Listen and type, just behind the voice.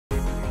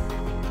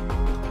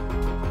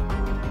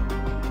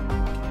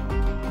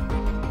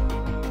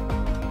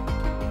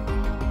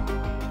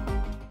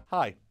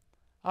Hi,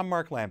 I'm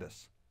Marc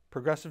Landis,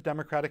 Progressive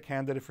Democratic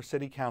candidate for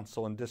City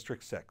Council in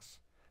District 6,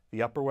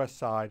 the Upper West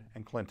Side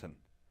and Clinton.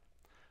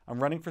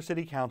 I'm running for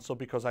City Council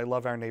because I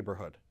love our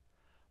neighborhood.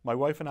 My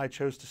wife and I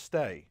chose to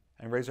stay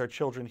and raise our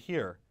children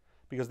here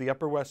because the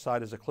Upper West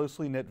Side is a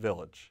closely knit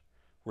village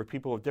where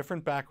people of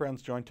different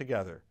backgrounds join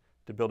together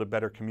to build a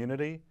better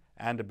community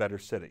and a better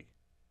city.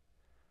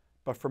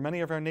 But for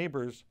many of our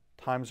neighbors,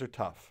 times are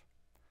tough.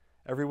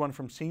 Everyone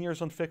from seniors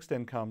on fixed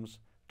incomes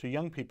to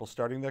young people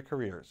starting their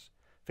careers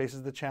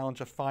faces the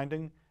challenge of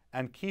finding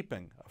and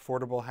keeping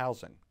affordable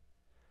housing.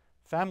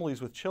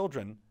 Families with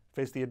children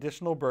face the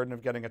additional burden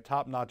of getting a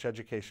top-notch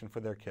education for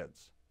their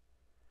kids.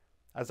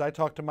 As I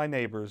talk to my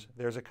neighbors,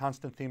 there's a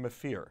constant theme of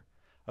fear,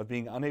 of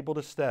being unable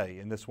to stay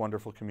in this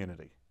wonderful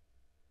community.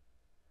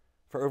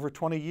 For over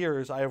 20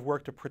 years, I have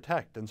worked to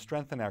protect and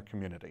strengthen our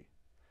community.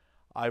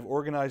 I've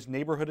organized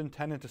neighborhood and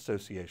tenant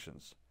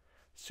associations,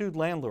 sued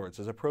landlords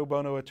as a pro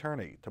bono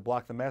attorney to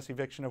block the mass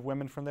eviction of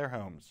women from their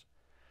homes,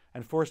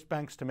 and forced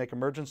banks to make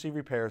emergency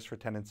repairs for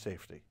tenant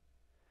safety.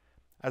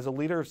 As a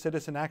leader of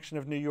Citizen Action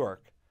of New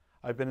York,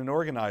 I've been an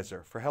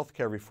organizer for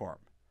healthcare reform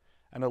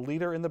and a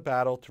leader in the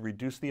battle to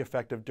reduce the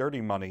effect of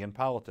dirty money in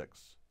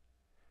politics.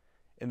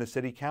 In the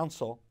City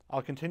Council,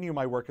 I'll continue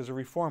my work as a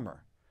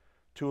reformer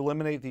to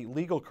eliminate the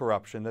legal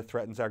corruption that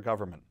threatens our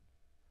government.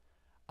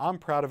 I'm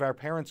proud of our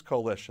Parents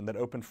Coalition that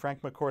opened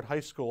Frank McCourt High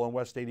School on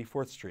West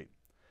 84th Street,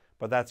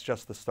 but that's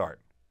just the start.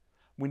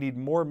 We need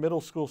more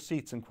middle school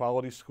seats in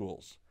quality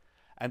schools,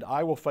 and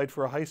I will fight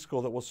for a high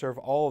school that will serve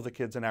all of the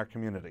kids in our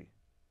community.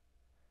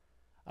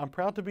 I'm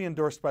proud to be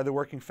endorsed by the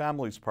Working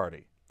Families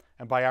Party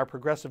and by our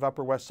progressive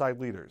Upper West Side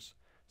leaders,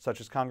 such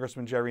as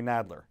Congressman Jerry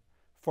Nadler,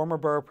 former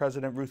Borough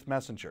President Ruth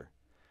Messenger,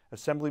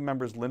 Assembly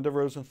members Linda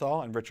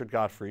Rosenthal and Richard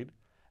Gottfried,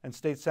 and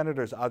State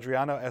Senators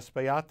Adriano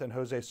Espaillat and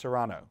Jose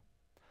Serrano.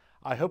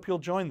 I hope you'll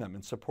join them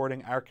in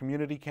supporting our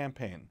community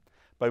campaign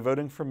by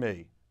voting for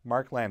me,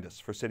 Marc Landis,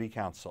 for City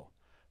Council.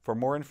 For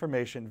more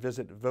information,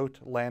 visit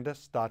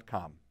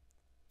votelandis.com.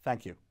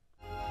 Thank you.